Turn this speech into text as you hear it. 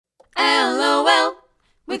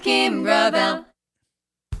with Kim Gravel.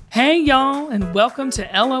 Hey y'all, and welcome to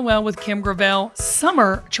LOL with Kim Gravel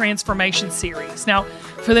Summer Transformation Series. Now,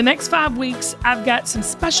 for the next 5 weeks, I've got some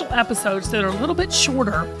special episodes that are a little bit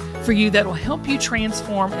shorter for you that will help you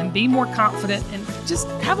transform and be more confident and just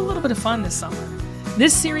have a little bit of fun this summer.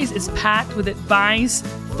 This series is packed with advice,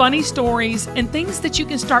 funny stories, and things that you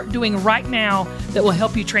can start doing right now that will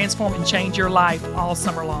help you transform and change your life all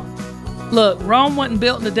summer long. Look, Rome wasn't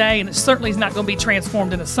built in a day, and it certainly is not going to be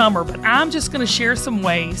transformed in a summer, but I'm just going to share some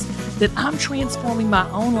ways that I'm transforming my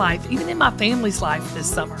own life, even in my family's life this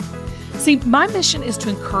summer. See, my mission is to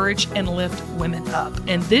encourage and lift women up,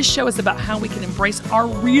 and this show is about how we can embrace our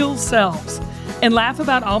real selves and laugh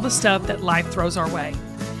about all the stuff that life throws our way.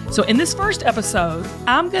 So in this first episode,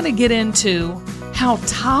 I'm going to get into how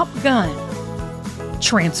Top Gun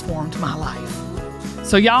transformed my life.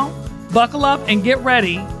 So y'all, buckle up and get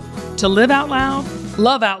ready to live out loud,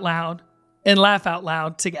 love out loud, and laugh out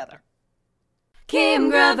loud together. Kim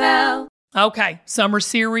Gravel. Okay, summer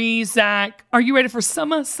series, Zach. Are you ready for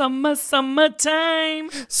summertime?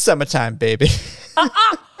 Summertime, baby.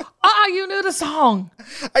 You knew the song.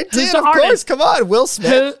 I did, of course. Come on, Will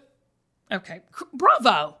Smith. Okay,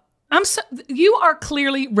 bravo. You are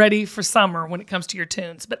clearly ready for summer when it comes to your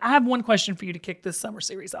tunes, but I have one question for you to kick this summer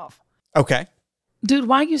series off. Okay. Dude,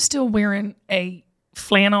 why are you still wearing a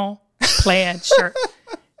flannel plaid shirt?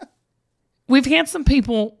 We've had some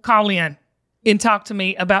people call in and talk to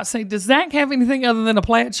me about saying, does Zach have anything other than a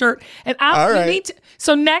plaid shirt? And you need to.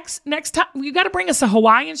 So next time you got to bring us a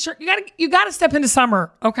Hawaiian shirt. You got to step into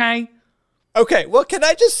summer, okay? Okay. Well, can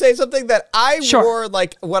I just say something that I wore,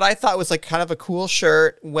 like what I thought was like kind of a cool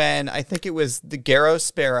shirt when I think it was the Garrow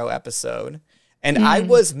Sparrow episode, and I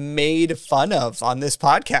was made fun of on this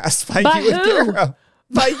podcast by you and Garrow.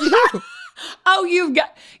 By you. Oh, you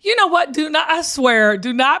know what? I swear,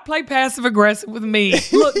 do not play passive aggressive with me.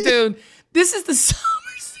 Look, dude, this is the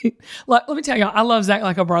summer season. Let me tell you, I love Zach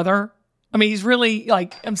like a brother. I mean, he's really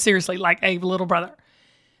I'm seriously like a little brother.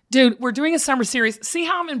 Dude, we're doing a summer series. See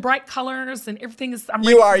how I'm in bright colors and everything is.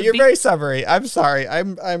 You're very summery. I'm sorry.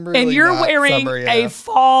 I'm really. And you're not wearing summery a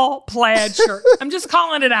fall plaid shirt. I'm just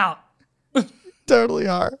calling it out. Totally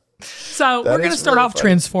are. So we're going to start off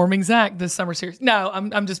transforming Zach this summer series. No,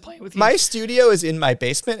 I'm just playing with you. My studio is in my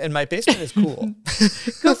basement, and my basement is cool.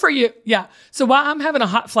 Good for you. Yeah. So while I'm having a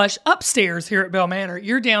hot flush upstairs here at Bell Manor,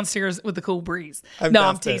 you're downstairs with the cool breeze.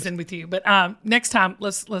 I'm teasing with you. But next time,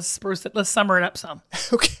 let's spruce it. Let's summer it up some.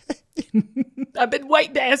 Okay. I've been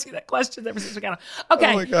waiting to ask you that question ever since we got on.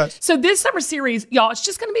 Okay. Oh my gosh. So this summer series, y'all, it's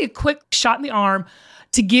just going to be a quick shot in the arm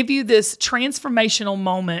to give you this transformational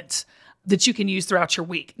moment that you can use throughout your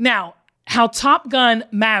week. Now, how Top Gun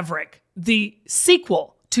Maverick, the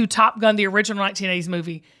sequel to Top Gun, the original 1980s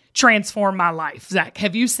movie, transformed my life. Zach,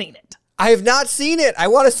 have you seen it? I have not seen it. I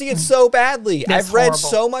want to see it so badly. I've read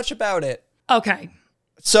so much about it. Okay.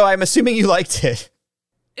 So I'm assuming you liked it.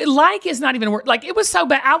 Like is not even a word. Like, it was so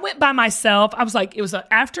bad. I went by myself. I was like, it was an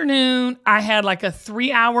afternoon. I had like a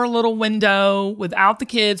 3-hour little window without the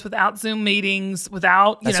kids, without Zoom meetings,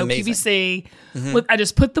 without, QVC. Mm-hmm. I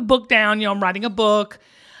just put the book down. I'm writing a book.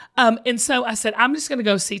 And so I said, I'm just going to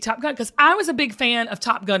go see Top Gun because I was a big fan of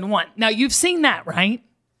Top Gun 1. Now, you've seen that, right?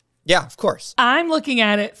 Yeah, of course. I'm looking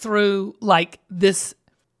at it through like this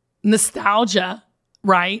nostalgia.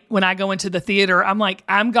 Right? When I go into the theater,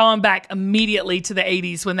 I'm going back immediately to the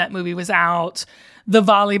 80s when that movie was out. The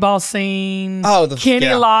volleyball scene. Kenny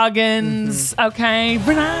Loggins. Mm-hmm. Okay.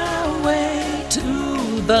 Run away to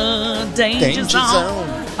the danger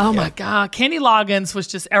zone. Oh my God. Kenny Loggins was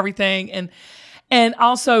just everything. And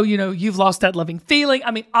also, You've Lost That Loving Feeling. I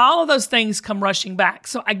mean, all of those things come rushing back.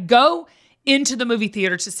 So I go into the movie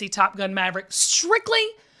theater to see Top Gun Maverick strictly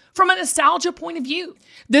from a nostalgia point of view.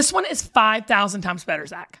 This one is 5,000 times better,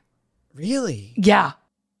 Zach. Really? Yeah.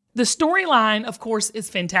 The storyline, of course, is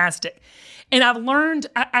fantastic. And I've learned,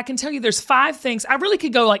 I can tell you there's 5 things. I really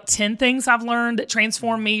could go like 10 things I've learned that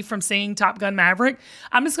transformed me from seeing Top Gun Maverick.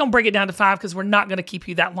 I'm just going to break it down to 5 because we're not going to keep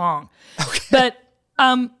you that long. Okay. But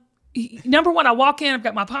number one, I walk in, I've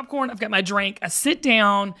got my popcorn, I've got my drink, I sit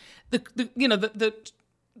down,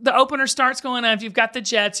 the opener starts going on. You've got the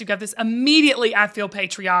jets. You've got this. Immediately, I feel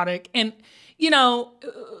patriotic. And,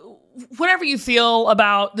 whatever you feel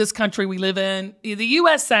about this country we live in, the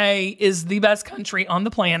USA is the best country on the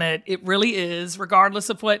planet. It really is, regardless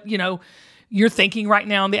of what, you're thinking right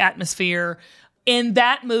now in the atmosphere. And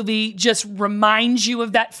that movie just reminds you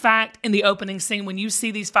of that fact in the opening scene. When you see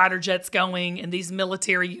these fighter jets going and these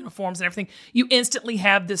military uniforms and everything, you instantly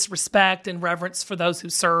have this respect and reverence for those who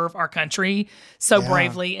serve our country so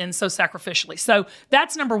bravely and so sacrificially. So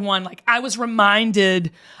that's number one. Like, I was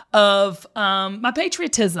reminded of my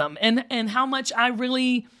patriotism and how much I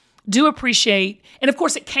really do appreciate. And of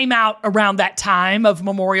course, it came out around that time of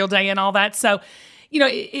Memorial Day and all that. So, you know,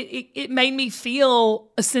 it made me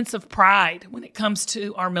feel a sense of pride when it comes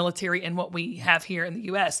to our military and what we have here in the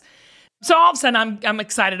U.S. So all of a sudden, I'm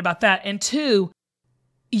excited about that. And two,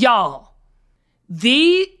 y'all,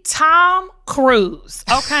 the Tom Cruise,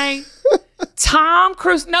 okay? Tom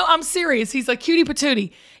Cruise, no, I'm serious. He's a cutie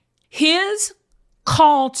patootie. His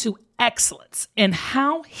call to excellence and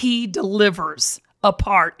how he delivers a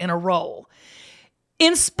part in a role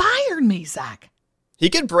inspired me, Zach. He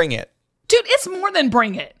could bring it. Dude, it's more than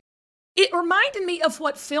bring it. It reminded me of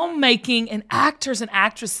what filmmaking and actors and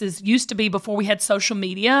actresses used to be before we had social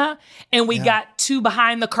media and we got too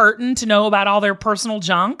behind the curtain to know about all their personal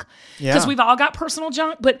junk. Because we've all got personal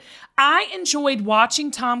junk. But I enjoyed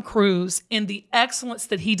watching Tom Cruise and the excellence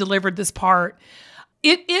that he delivered this part.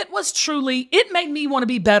 It was truly, it made me want to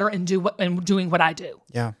be better and doing what I do.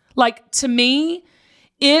 Yeah. Like, to me,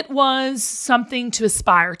 it was something to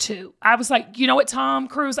aspire to. I was like, you know what, Tom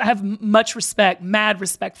Cruise, I have much respect, mad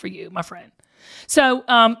respect for you, my friend. So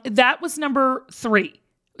that was number 3.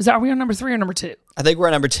 Are we on number 3 or number 2? I think we're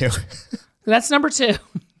on number 2. That's number 2.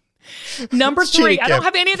 Number 3, I don't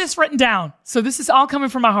have any of this written down. So this is all coming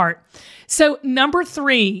from my heart. So number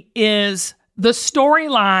 3 is the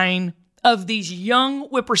storyline of these young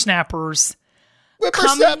whippersnappers.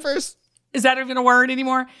 Whippersnappers? Is that even a word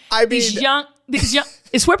anymore? I mean, these young,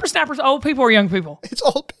 is whippersnappers old people or young people? It's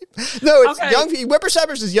old people. No, it's young people.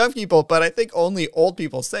 Whippersnappers is young people, but I think only old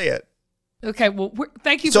people say it. Okay, well,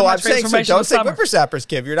 thank you so for my I'm saying, so don't say whippersnappers,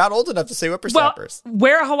 Kim. You're not old enough to say whippersnappers. Well,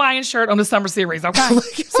 wear a Hawaiian shirt on the summer series, okay?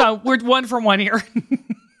 So we're 1 for 1 here.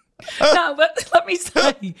 No, but let me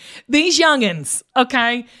say, these youngins,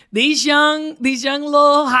 okay, these young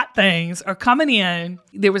little hot things are coming in.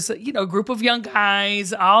 There was a group of young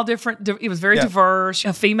guys, all different. It was very diverse.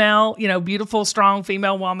 A female, beautiful, strong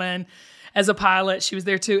female woman as a pilot. She was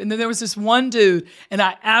there too. And then there was this one dude, and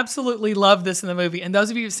I absolutely love this in the movie. And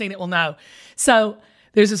those of you who've seen it will know. So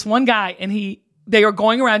there's this one guy, and they are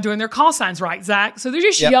going around doing their call signs, right, Zach? So they're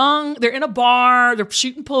just young. They're in a bar. They're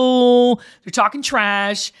shooting pool. They're talking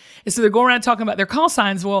trash. And so they're going around talking about their call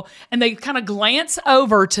signs. Well, and they kind of glance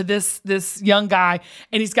over to this young guy,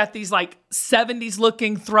 and he's got these like 70s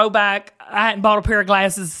looking throwback. I hadn't bought a pair of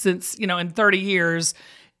glasses since, in 30 years.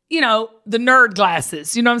 The nerd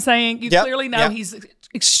glasses. You know what I'm saying? You clearly know he's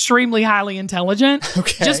extremely highly intelligent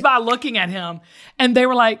just by looking at him. And they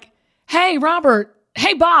were like, hey, Robert.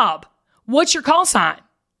 Hey, Bob. What's your call sign?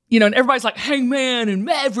 And everybody's like Hangman and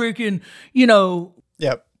Maverick and,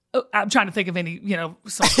 Yep. I'm trying to think of any,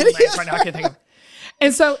 some cool names right now. I can't think of it.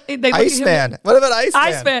 And so they Iceman. What about Iceman?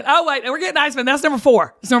 Iceman. Oh, wait. We're getting Iceman. That's number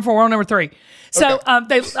 4. That's number 4. We're on number 3. So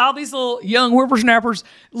all these little young whippersnappers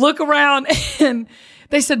look around and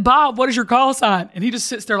they said, Bob, what is your call sign? And he just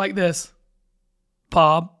sits there like this.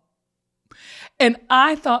 Bob. And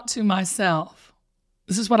I thought to myself,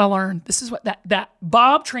 this is what I learned. This is what that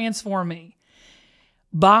Bob transformed me.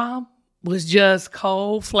 Bob was just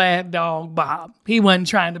cold, flat dog Bob. He wasn't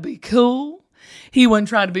trying to be cool. He wasn't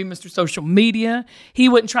trying to be Mr. Social Media. He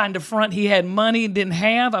wasn't trying to front he had money and didn't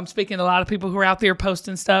have. I'm speaking to a lot of people who are out there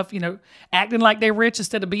posting stuff, acting like they're rich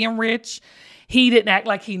instead of being rich. He didn't act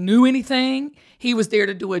like he knew anything. He was there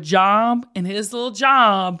to do a job, and his little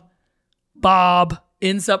job, Bob,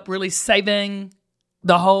 ends up really saving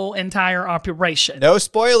the whole entire operation. No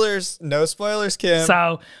spoilers, Kim.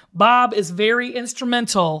 So Bob is very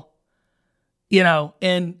instrumental,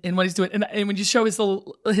 in what he's doing. And when you show his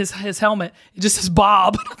helmet, it just says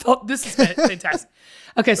Bob. I thought, this is fantastic.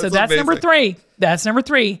 Okay, so that's number 3. That's number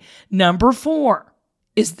 3. Number 4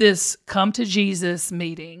 is this come to Jesus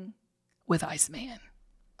meeting with Iceman.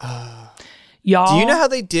 Y'all, do you know how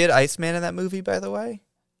they did Iceman in that movie, by the way?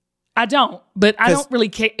 I don't, but I don't really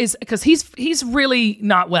care. Is because he's really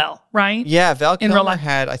not well, right? Yeah, Val Kilmer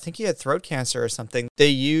I think he had throat cancer or something. They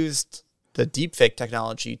used the deepfake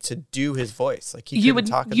technology to do his voice. Like he couldn't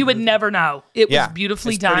talk. You would never know. It was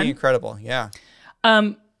beautifully done. Pretty incredible. Yeah.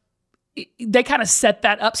 They kind of set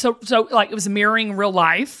that up so like it was mirroring real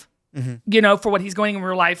life. Mm-hmm. For what he's going in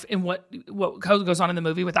real life and what goes on in the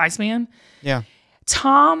movie with Iceman. Yeah.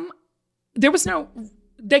 Tom,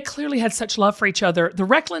 they clearly had such love for each other. The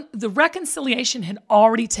reconciliation had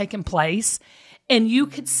already taken place, And you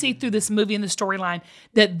could see through this movie and the storyline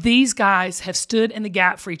that these guys have stood in the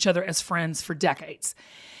gap for each other as friends for decades.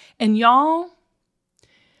 And y'all,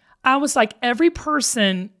 I was like, every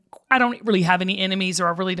person, I don't really have any enemies, or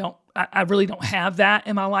I really don't have that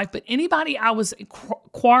in my life. But anybody I was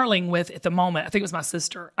quarreling with at the moment, I think it was my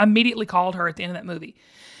sister, I immediately called her at the end of that movie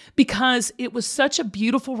because it was such a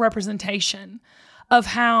beautiful representation of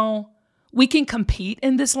how we can compete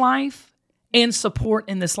in this life and support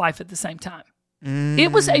in this life at the same time.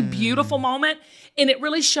 It was a beautiful moment, and it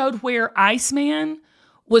really showed where Iceman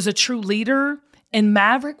was a true leader and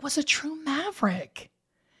Maverick was a true maverick.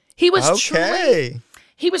 He was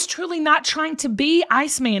truly not trying to be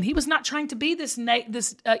Iceman. He was not trying to be this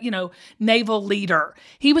naval leader.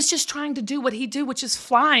 He was just trying to do what he do, which is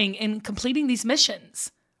flying and completing these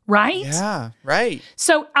missions. Right? Yeah, right.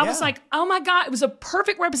 So I was like, oh my God, it was a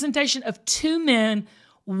perfect representation of two men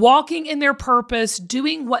walking in their purpose,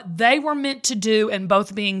 doing what they were meant to do, and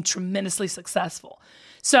both being tremendously successful.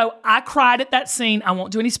 So I cried at that scene. I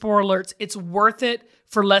won't do any spoiler alerts. It's worth it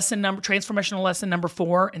for transformational lesson number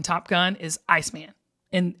 4 in Top Gun is Iceman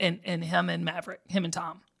and him and Maverick, him and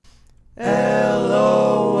Tom.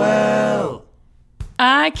 LOL.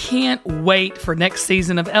 I can't wait for next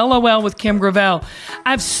season of LOL with Kim Gravel. I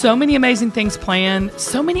have so many amazing things planned,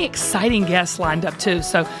 so many exciting guests lined up too.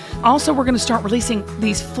 So also we're going to start releasing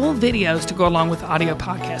these full videos to go along with the audio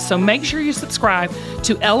podcast. So make sure you subscribe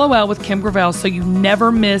to LOL with Kim Gravel so you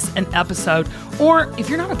never miss an episode. Or if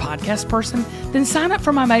you're not a podcast person, then sign up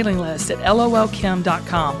for my mailing list at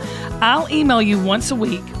lolkim.com. I'll email you once a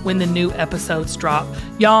week when the new episodes drop.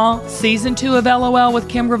 Y'all, season 2 of LOL with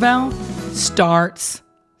Kim Gravel starts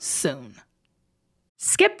soon.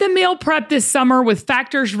 Skip the meal prep this summer with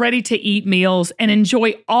Factor's ready-to-eat meals and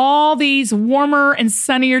enjoy all these warmer and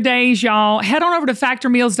sunnier days, y'all. Head on over to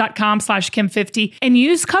factormeals.com/Kim50 and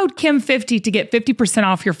use code Kim50 to get 50%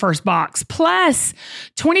 off your first box, plus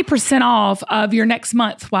 20% off of your next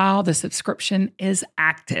month while the subscription is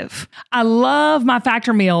active. I love my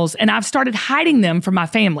Factor meals, and I've started hiding them from my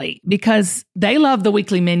family because they love the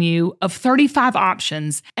weekly menu of 35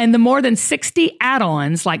 options and the more than 60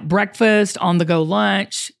 add-ons like breakfast, on-the-go lunch,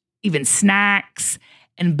 even snacks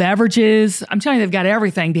and beverages. I'm telling you, they've got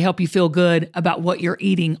everything to help you feel good about what you're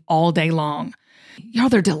eating all day long. Y'all,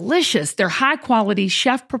 they're delicious. They're high quality,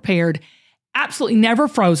 chef prepared, absolutely never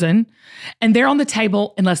frozen, and they're on the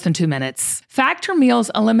table in less than 2 minutes. Factor meals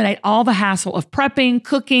eliminate all the hassle of prepping,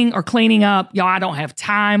 cooking, or cleaning up. Y'all, I don't have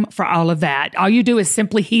time for all of that. All you do is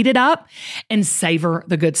simply heat it up and savor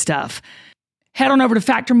the good stuff. Head on over to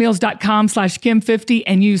factormeals.com/Kim50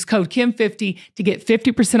 and use code Kim50 to get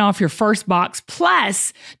 50% off your first box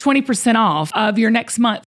plus 20% off of your next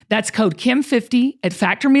month. That's code Kim50 at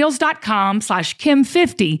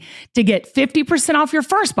factormeals.com/Kim50 to get 50% off your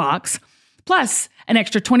first box plus an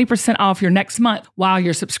extra 20% off your next month while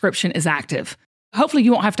your subscription is active. Hopefully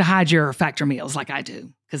you won't have to hide your Factor meals like I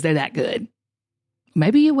do because they're that good.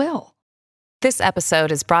 Maybe you will. This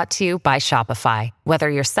episode is brought to you by Shopify. Whether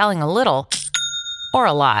you're selling a little or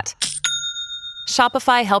a lot,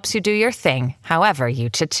 Shopify helps you do your thing, however you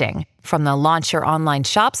cha-ching. From the launch your online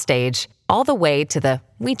shop stage, all the way to the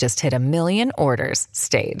we just hit 1 million orders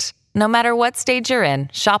stage. No matter what stage you're in,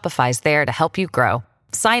 Shopify's there to help you grow.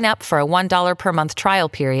 Sign up for a $1 per month trial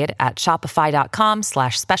period at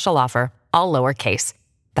shopify.com/special offer, all lowercase.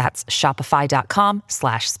 That's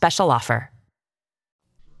shopify.com/special offer.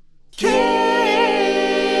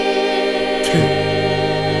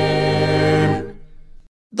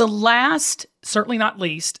 The last, certainly not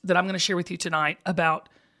least, that I'm going to share with you tonight about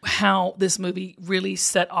how this movie really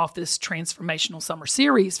set off this transformational summer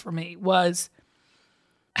series for me was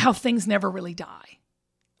how things never really die.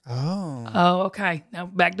 Oh, okay. Now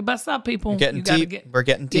back to bust up, people. We're getting deep. We're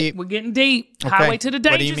getting deep. We're getting deep. Okay. Highway to the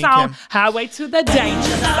danger zone. Kim? Highway to the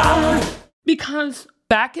danger zone. Because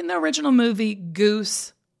back in the original movie,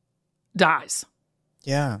 Goose dies.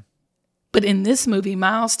 Yeah. But in this movie,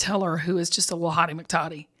 Miles Teller, who is just a little hottie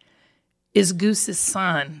McTotty, is Goose's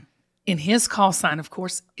son. And his call sign, of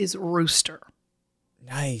course, is Rooster.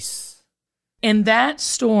 Nice. And that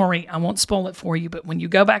story, I won't spoil it for you, but when you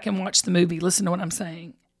go back and watch the movie, listen to what I'm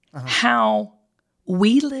saying. How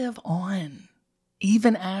we live on,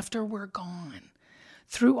 even after we're gone,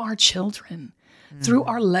 through our children, through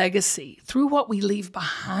our legacy, through what we leave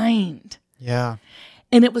behind. Yeah.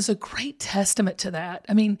 And it was a great testament to that.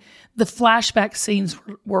 I mean, the flashback scenes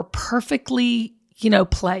were perfectly,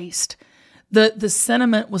 placed. The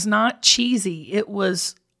sentiment was not cheesy. It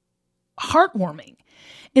was heartwarming.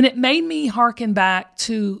 And it made me hearken back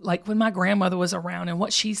to like when my grandmother was around and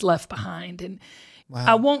what she's left behind. And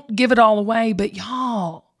I won't give it all away, but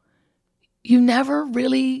y'all, you never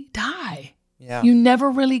really die. Yeah. You never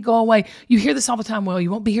really go away. You hear this all the time. Well,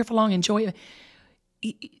 you won't be here for long. Enjoy it.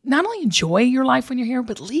 Not only enjoy your life when you're here,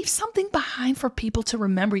 but leave something behind for people to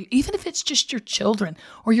remember you, even if it's just your children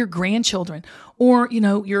or your grandchildren or,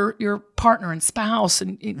 your partner and spouse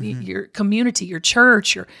and your community, your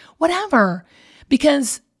church, your whatever,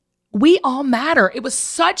 because we all matter. It was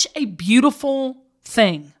such a beautiful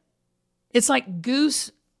thing. It's like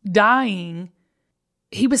Goose dying.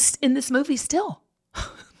 He was in this movie still.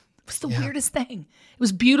 It was the weirdest thing. It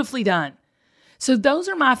was beautifully done. So those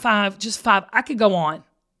are my just five. I could go on.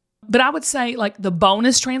 But I would say like the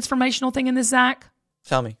bonus transformational thing in this, Zach.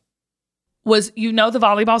 Tell me. Was, the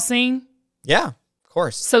volleyball scene? Yeah, of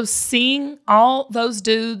course. So seeing all those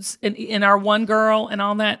dudes and our one girl and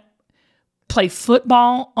all that play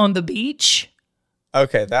football on the beach.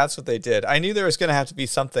 Okay, that's what they did. I knew there was going to have to be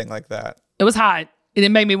something like that. It was hot. And it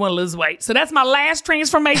made me want to lose weight. So that's my last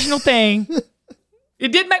transformational thing.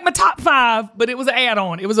 It didn't make my top 5, but it was an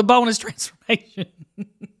add-on. It was a bonus transformation.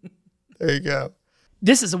 There you go.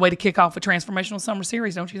 This is a way to kick off a transformational summer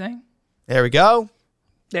series, don't you think? There we go.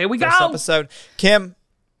 There we First go. episode. Kim.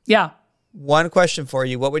 Yeah. One question for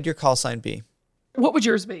you. What would your call sign be? What would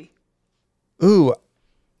yours be? Ooh,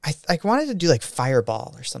 I wanted to do like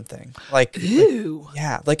Fireball or something. Ooh.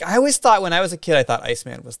 I always thought when I was a kid, I thought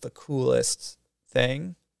Iceman was the coolest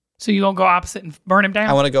thing. So you gonna go opposite and burn him down?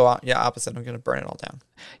 I want to go opposite. I'm gonna burn it all down.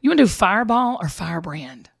 You want to do Fireball or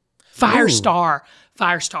Firebrand? Firestar.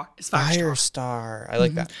 Firestar. It's Firestar. I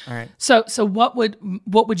like that. All right. So what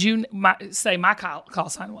would you say my call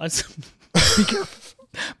sign was? Be careful.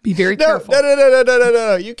 Be very careful.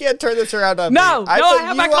 No. You can't turn this around on me. I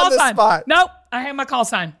have my call sign. Spot. Nope. I have my call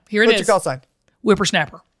sign. Here it is. What's your call sign?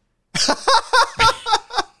 Whippersnapper.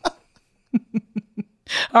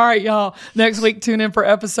 All right, y'all. Next week, tune in for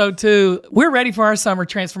episode 2. We're ready for our summer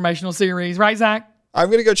transformational series. Right, Zach? I'm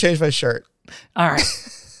going to go change my shirt. All right.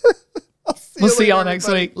 We'll see y'all next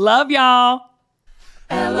week. Love y'all.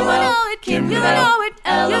 LOL, Kim Gravel.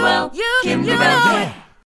 LOL, Kim Gravel.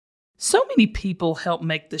 So many people help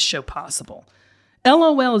make this show possible.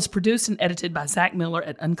 LOL is produced and edited by Zach Miller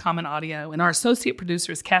at Uncommon Audio, and our associate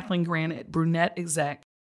producer is Kathleen Grant at Brunette Exec.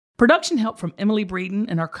 Production help from Emily Breeden,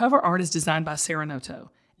 and our cover art is designed by Sarah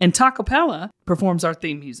Noto. And Tacopella performs our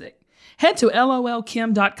theme music. Head to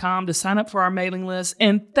lolkim.com to sign up for our mailing list.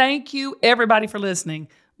 And thank you, everybody, for listening.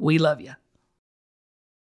 We love you.